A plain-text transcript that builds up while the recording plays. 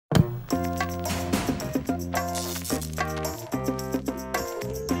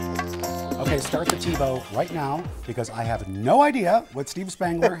start the TiVo right now because I have no idea what Steve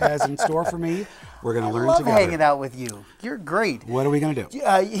Spangler has in store for me. We're going to learn together. I love hanging out with you. You're great. What are we going to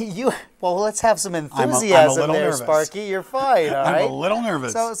do? Well, let's have some enthusiasm there, nervous. Sparky. You're fine, all right? I'm a little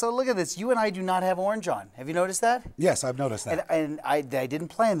nervous. So look at this. You and I do not have orange on. Have you noticed that? Yes, I've noticed that. And I didn't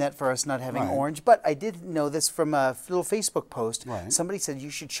plan that for us not having Right. orange, but I did know this from a little Facebook post. Right. Somebody said you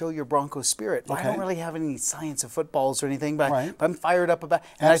should show your Bronco spirit. Okay. I don't really have any science of footballs or anything, but, Right. but I'm fired up about it.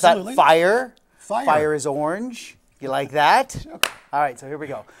 And Absolutely. I thought, Fire. fire is orange. You like that? All right, so here we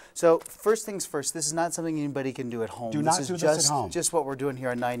go. So first things first, this is not something anybody can do at home. Do not do this at home. Just what we're doing here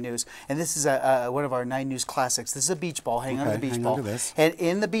on 9 News. And this is one of our 9 News classics. This is a beach ball. Hang on to the beach hang ball. on to this. And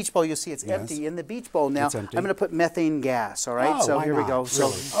in the beach ball, you'll see it's Yes. empty. In the beach bowl now, It's empty. I'm going to put methane gas, all right? Oh, so why here we not? go. So,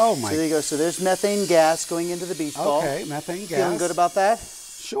 Really? Oh, my. So there you go. So there's methane gas going into the beach ball. Okay, methane gas. Feeling good about that?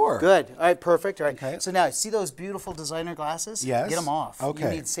 Sure. Good. All right, perfect. All right. Okay. So now, see those beautiful designer glasses? Yes. Get them off. Okay. You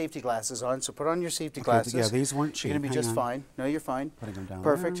need safety glasses on, so put on your safety glasses. Yeah, these weren't cheap. You're going to be Hang just on. fine. No, you're fine. Putting them down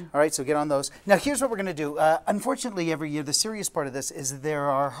Perfect. there. All right, so get on those. Now, here's what we're going to do. Unfortunately, every year, the serious part of this is there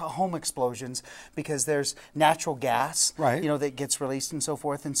are home explosions because there's natural gas, Right. you know, that gets released and so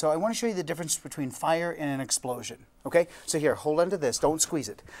forth. And so I want to show you the difference between fire and an explosion. Okay, so here, hold on to this. Don't squeeze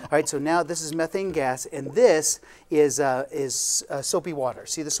it. All right, so now this is methane gas, and this is soapy water.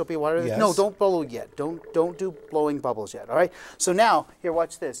 See the soapy water? Yes. No, don't blow yet. Don't do blowing bubbles yet. All right. So now, here,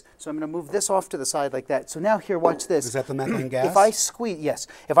 watch this. So I'm going to move this off to the side like that. So now, here, watch this. Is that the methane gas? If I squeeze, yes.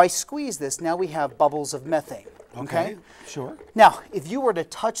 If I squeeze this, now we have bubbles of methane. Okay. Sure. Now, if you were to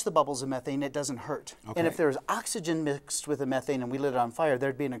touch the bubbles of methane, it doesn't hurt. Okay. And if there was oxygen mixed with the methane and we lit it on fire,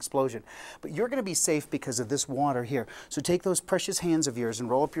 there'd be an explosion. But you're going to be safe because of this water here. So take those precious hands of yours and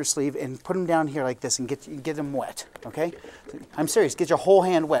roll up your sleeve and put them down here like this and get them wet. Okay? I'm serious. Get your whole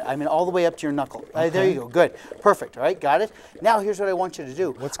hand wet. I mean, all the way up to your knuckle. There you go. Good. Perfect. All right. Got it? Now, here's what I want you to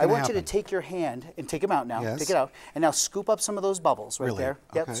do. I want you to take your hand and take them out now. Yes. Take it out. And now scoop up some of those bubbles right Really? there.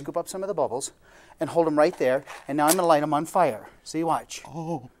 Yep. Okay. Scoop up some of the bubbles and hold them right there. And now I'm going to light them on fire. See, watch.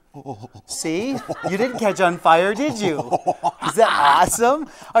 Oh. See? You didn't catch on fire, did you? Is that awesome?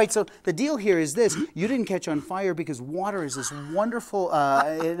 All right, so the deal here is this. You didn't catch on fire because water is this wonderful,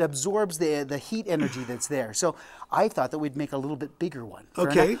 it absorbs the heat energy that's there. So I thought that we'd make a little bit bigger one.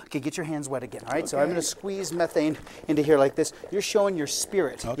 Okay. Okay, get your hands wet again. All right, so I'm going to squeeze methane into here like this. You're showing your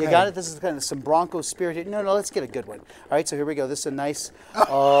spirit. Okay. You got it? This is kind of some Bronco spirit here. No, let's get a good one. All right, so here we go. This is a nice,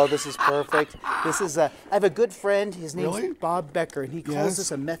 oh, this is perfect. This is, I have a good friend. His name's Really? Bob Becker, and he calls Yes.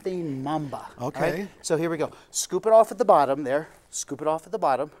 this a methane Mamba. Okay. All right? So here we go. Scoop it off at the bottom there. Scoop it off at the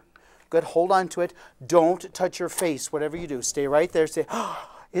bottom. Good. Hold on to it. Don't touch your face, whatever you do. Stay right there. Say, oh,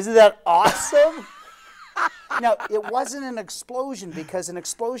 isn't that awesome? Now, it wasn't an explosion because an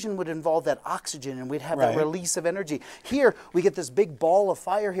explosion would involve that oxygen and we'd have that Right. release of energy. Here, we get this big ball of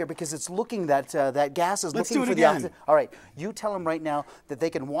fire here because it's looking, that gas is Let's looking do it for the again. oxygen. All right, you tell them right now that they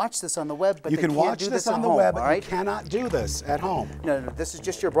can watch this on the web, but You they can can't watch do this at on the home, web, all but right? you cannot do this at home. No, this is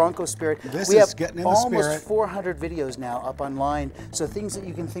just your Bronco spirit. This we is have getting in the almost spirit. 400 videos now up online, so things that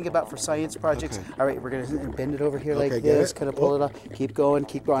you can think about for science projects. Okay. All right, we're going to bend it over here Okay, like get this, it. kind of pull it up. Keep going,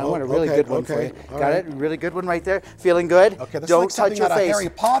 keep going. I want a really okay, good one for okay. you. All Got right. it? Really good one right there. Feeling good? Okay, this is Don't like touch something your out of face. Harry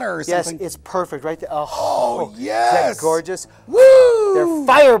Potter or Yes, something. it's perfect right there. Oh, Is yes. that gorgeous? Woo! They're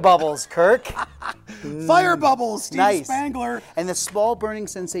fire bubbles, Kirk. Fire bubbles, Steve Nice. Spangler. And the small burning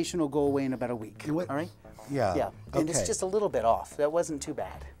sensation will go away in about a week. What- All right? Yeah. Yeah, and it's Okay. just a little bit off. That wasn't too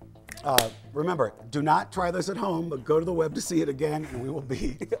bad. Remember, do not try this at home, but go to the web to see it again, and we will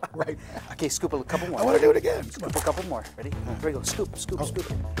be right back. Okay, scoop a couple more. I want to do it again. Scoop a couple more. Ready? Here we go. Scoop, scoop,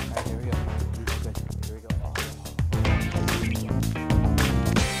 scoop. All right, there we go. Good.